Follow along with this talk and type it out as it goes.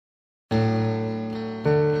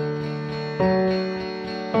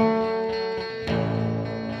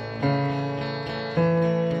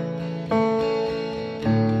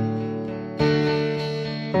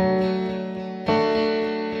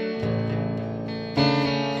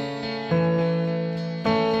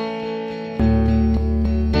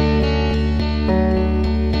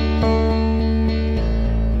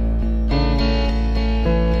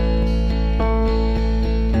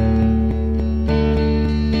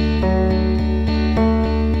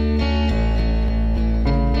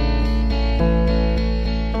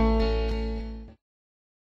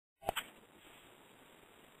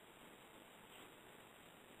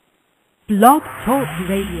Blog Talk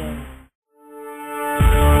Radio.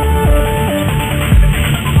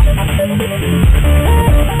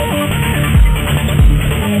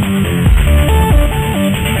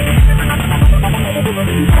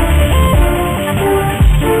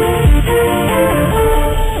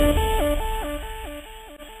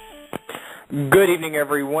 Good evening,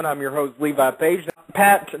 everyone. I'm your host, Levi Page.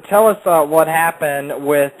 Pat, tell us what happened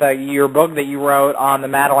with your book that you wrote on the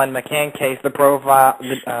Madeleine McCann case, the profile,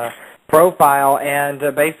 and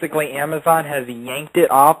basically Amazon has yanked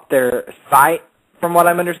it off their site, from what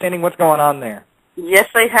I'm understanding. What's going on there? Yes,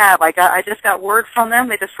 they have. I just got word from them.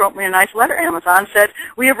 They just wrote me a nice letter. Amazon said,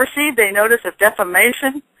 we have received a notice of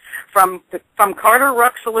defamation from Carter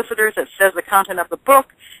Ruck solicitors that says the content of the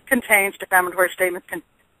book contains defamatory statements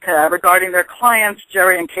regarding their clients,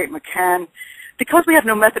 Jerry and Kate McCann. Because we have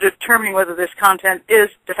no method of determining whether this content is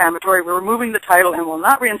defamatory, we're removing the title and will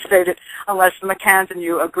not reinstate it unless the McCanns and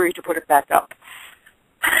you agree to put it back up.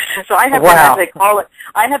 So I have, as they call it,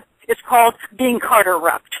 it's called being Carter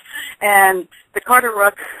Rucked. And the Carter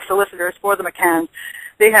Ruck solicitors for the McCanns,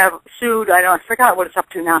 they have sued, I forgot what it's up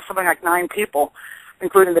to now, something like 9 people,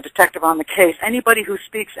 including the detective on the case. Anybody who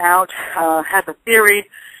speaks out has a theory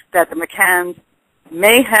that the McCanns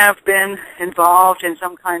may have been involved in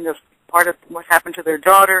some kind of part of what happened to their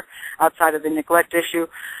daughter outside of the neglect issue.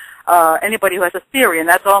 Anybody who has a theory, and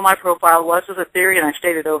that's all my profile was a theory, and I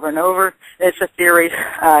stated over and over, it's a theory.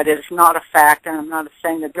 It is not a fact, and I'm not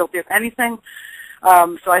saying they're guilty of anything.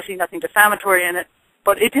 So I see nothing defamatory in it.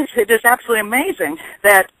 But it is absolutely amazing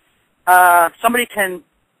that somebody can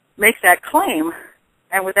make that claim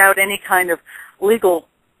and without any kind of legal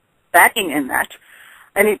backing in that,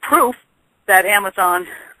 any proof that Amazon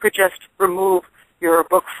could just remove your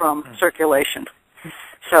book from circulation.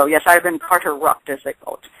 So, yes, I've been Carter Rucked, as they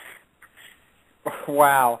call it.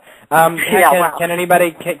 Wow. Wow. Can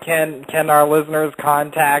anybody, can our listeners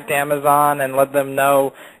contact Amazon and let them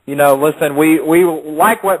know, listen, we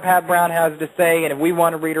like what Pat Brown has to say, and if we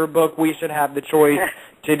want to read her book, we should have the choice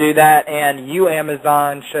to do that, and you,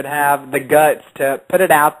 Amazon, should have the guts to put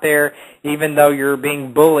it out there, even though you're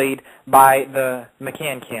being bullied by the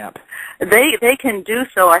McCann camp. They can do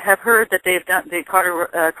so. I have heard that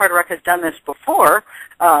Carter Ruck has done this before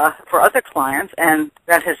for other clients, and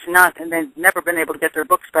that has not, and they've never been able to get their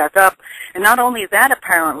books back up. And not only that,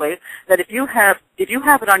 apparently, that if you have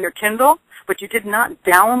it on your Kindle, but you did not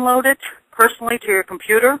download it personally to your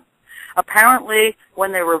computer, apparently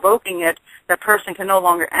when they're revoking it, that person can no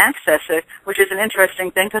longer access it, which is an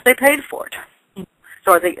interesting thing because they paid for it.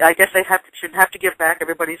 So I guess they should have to give back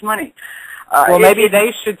everybody's money. Well, maybe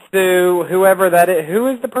they should sue whoever that is. Who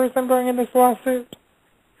is the person bringing this lawsuit?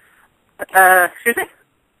 Excuse me?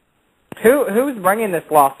 Who's bringing this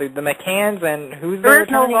lawsuit? The McCanns, and who's their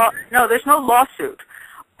attorney? No, there's no lawsuit.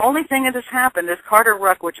 Only thing that has happened is Carter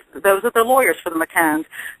Ruck, which those are the lawyers for the McCanns,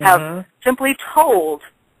 have simply told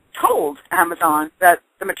Amazon that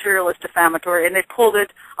the material is defamatory, and they pulled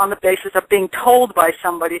it on the basis of being told by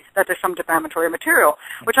somebody that there's some defamatory material,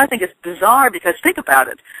 which I think is bizarre because think about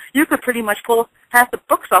it. You could pretty much pull half the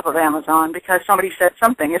books off of Amazon because somebody said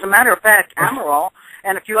something. As a matter of fact, Amaral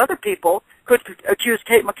and a few other people could accuse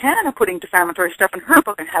Kate McCann of putting defamatory stuff in her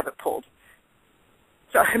book and have it pulled.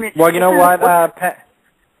 So, I mean, well, you know what,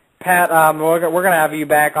 Pat, we're going to have you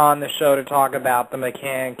back on the show to talk about the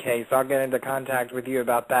McCann case. I'll get into contact with you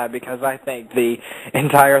about that because I think the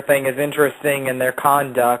entire thing is interesting in their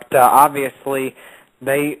conduct. Obviously,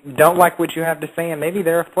 they don't like what you have to say, and maybe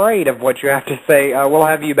they're afraid of what you have to say. We'll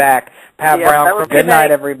have you back. Pat Brown, good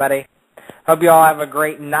night, everybody. Hope you all have a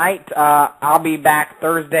great night. I'll be back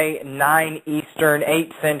Thursday, 9 Eastern,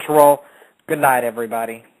 8 Central. Good night,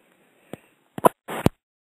 everybody.